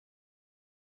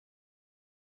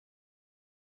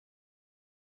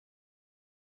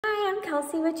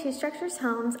Kelsey with Two Structures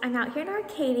Homes. I'm out here in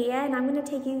Arcadia and I'm going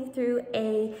to take you through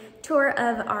a tour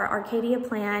of our Arcadia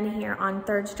plan here on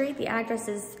 3rd Street. The address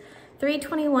is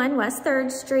 321 West 3rd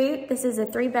Street. This is a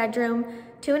 3-bedroom,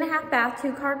 2.5 bath,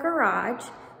 2-car garage.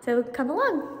 So come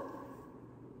along.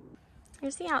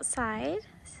 Here's the outside.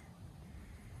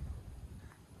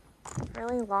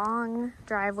 Really long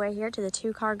driveway here to the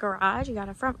 2-car garage. You got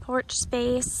a front porch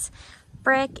space,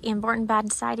 brick and board and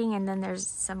batten siding, and then there's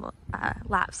some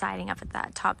lap siding up at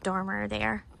that top dormer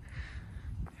there.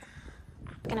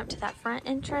 Looking up to that front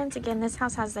entrance. Again, this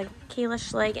house has the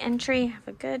keyless leg entry. Have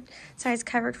a good size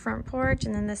covered front porch,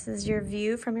 and then this is your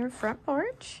view from your front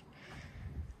porch.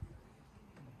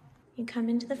 You come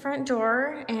into the front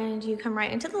door and you come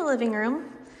right into the living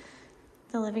room.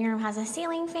 The living room has a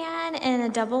ceiling fan and a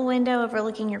double window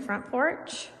overlooking your front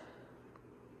porch.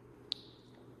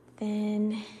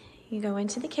 Then you go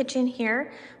into the kitchen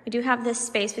here. We do have this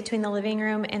space between the living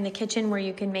room and the kitchen where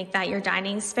you can make that your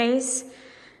dining space.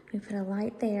 We put a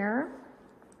light there.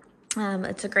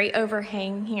 It's a great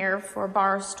overhang here for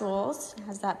bar stools. It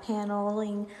has that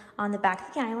paneling on the back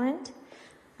of the island.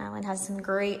 The island has some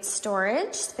great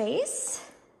storage space.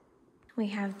 We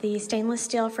have the stainless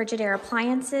steel Frigidaire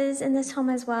appliances in this home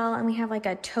as well. And we have like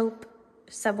a taupe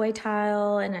subway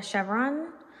tile and a chevron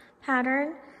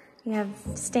pattern. You have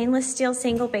stainless steel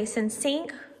single basin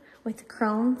sink with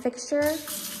chrome fixture.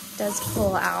 It does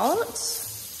pull out.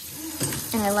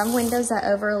 And I love windows that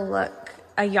overlook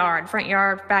a yard. Front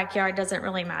yard, backyard, doesn't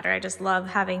really matter. I just love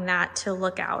having that to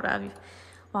look out of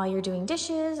while you're doing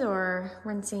dishes or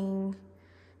rinsing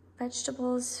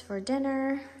vegetables for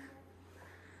dinner.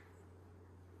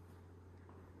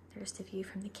 There's the view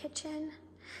from the kitchen.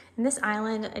 And this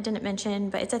island, I didn't mention,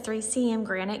 but it's a 3 cm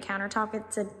granite countertop.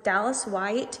 It's a Dallas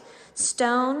white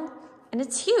stone, and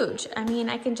it's huge. I mean,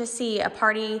 I can just see a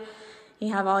party.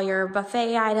 You have all your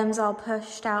buffet items all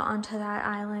pushed out onto that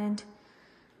island.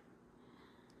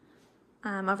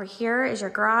 Over here is your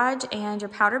garage and your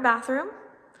powder bathroom.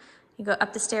 You go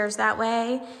up the stairs that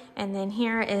way, and then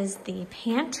here is the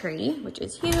pantry, which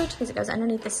is huge because it goes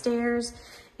underneath the stairs,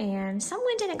 and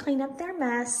someone didn't clean up their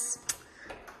mess.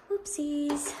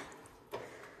 Oopsies.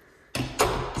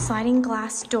 Sliding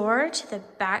glass door to the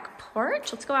back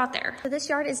porch. Let's go out there. So this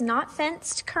yard is not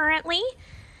fenced currently,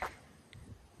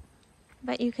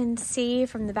 but you can see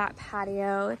from the back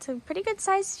patio, it's a pretty good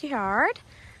sized yard.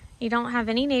 You don't have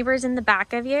any neighbors in the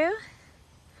back of you. You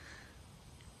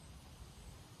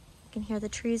can hear the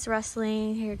trees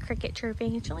rustling, hear cricket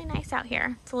chirping. It's really nice out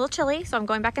here. It's a little chilly, so I'm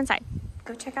going back inside.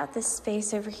 Go check out this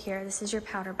space over here. This is your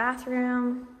powder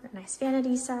bathroom, a nice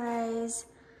vanity size.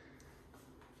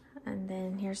 And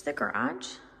then here's the garage.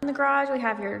 In the garage, we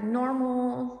have your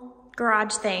normal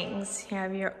garage things. You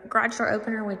have your garage door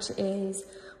opener, which is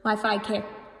Wi-Fi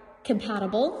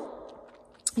compatible.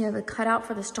 You have a cutout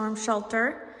for the storm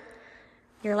shelter.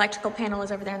 Your electrical panel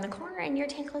is over there in the corner, and your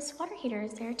tankless water heater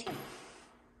is there too.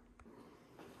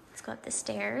 Let's go up the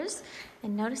stairs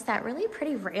and notice that really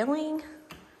pretty railing.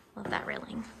 Love that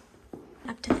railing.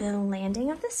 Up to the landing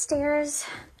of the stairs.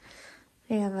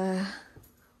 We have a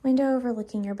window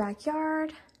overlooking your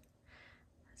backyard.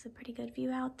 That's a pretty good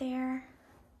view out there.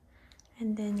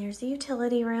 And then there's the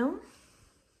utility room.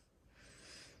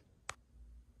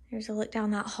 There's a look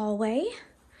down that hallway.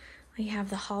 We have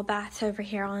the hall bath over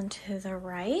here on to the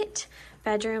right.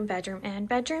 Bedroom, bedroom, and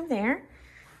bedroom there.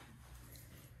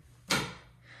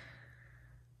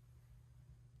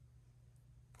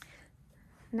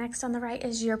 Next on the right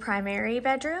is your primary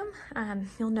bedroom.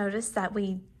 You'll notice that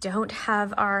we don't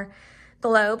have our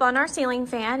globe on our ceiling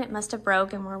fan. It must have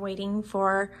broke, and we're waiting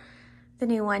for the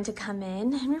new one to come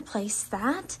in and replace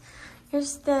that.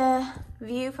 Here's the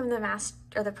view from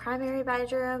the primary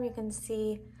bedroom. You can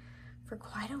see for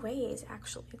quite a ways,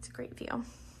 actually. It's a great view.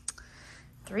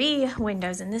 3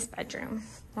 windows in this bedroom.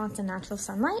 Lots of natural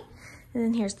sunlight. And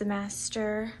then here's the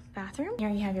master bathroom. Here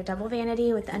you have your double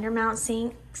vanity with undermount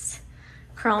sinks,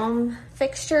 chrome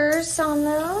fixtures on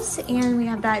those, and we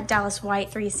have that Dallas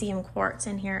white 3 cm quartz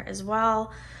in here as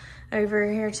well.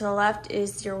 Over here to the left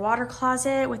is your water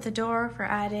closet with a door for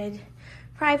added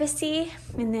privacy,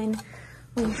 and then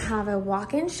we have a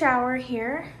walk-in shower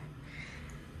here.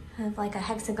 Have like a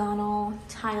hexagonal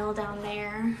tile down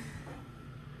there.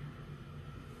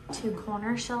 2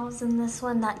 corner shelves in this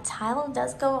one. That tile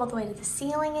does go all the way to the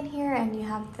ceiling in here, and you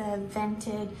have the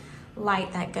vented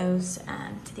light that goes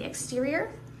to the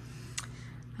exterior.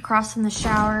 Across from the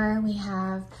shower, we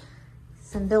have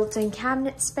some built-in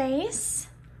cabinet space.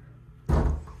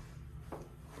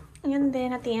 And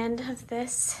then at the end of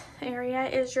this area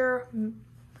is your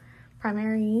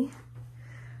primary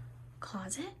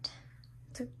closet.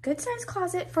 It's a good sized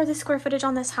closet for the square footage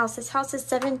on this house. This house is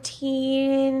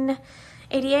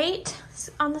 1788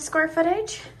 on the square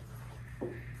footage.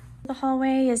 The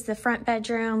hallway is the front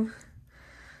bedroom.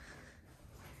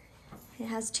 It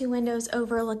has 2 windows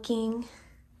overlooking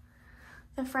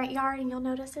the front yard, and you'll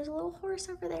notice there's a little horse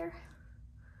over there.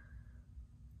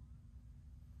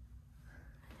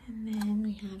 And then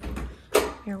we have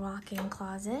your walk-in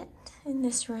closet in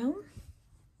this room.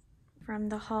 From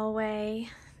the hallway,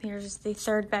 there's the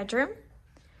 3rd bedroom.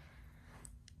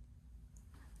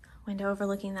 Window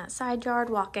overlooking that side yard,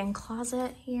 walk-in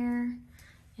closet here.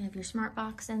 You have your smart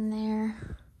box in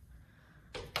there.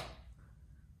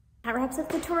 That wraps up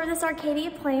the tour of this Arcadia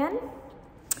plan.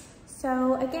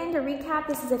 So again, to recap,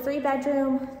 this is a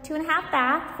 3-bedroom, 2.5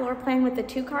 bath floor plan with a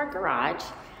 2-car garage.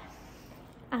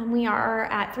 We are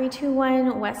at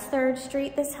 321 West 3rd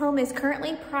Street. This home is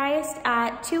currently priced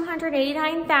at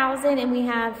 $289,000, and we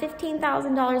have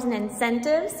 $15,000 in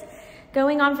incentives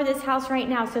going on for this house right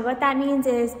now. So what that means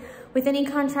is with any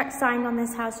contract signed on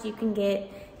this house, you can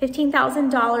get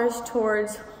 $15,000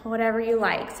 towards whatever you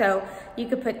like. So you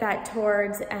could put that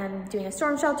towards doing a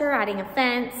storm shelter, adding a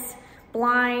fence,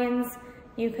 blinds.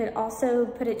 You could also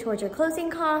put it towards your closing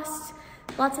costs.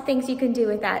 Lots of things you can do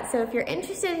with that. So if you're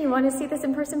interested and you want to see this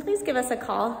in person, please give us a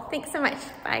call. Thanks so much.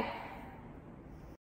 Bye.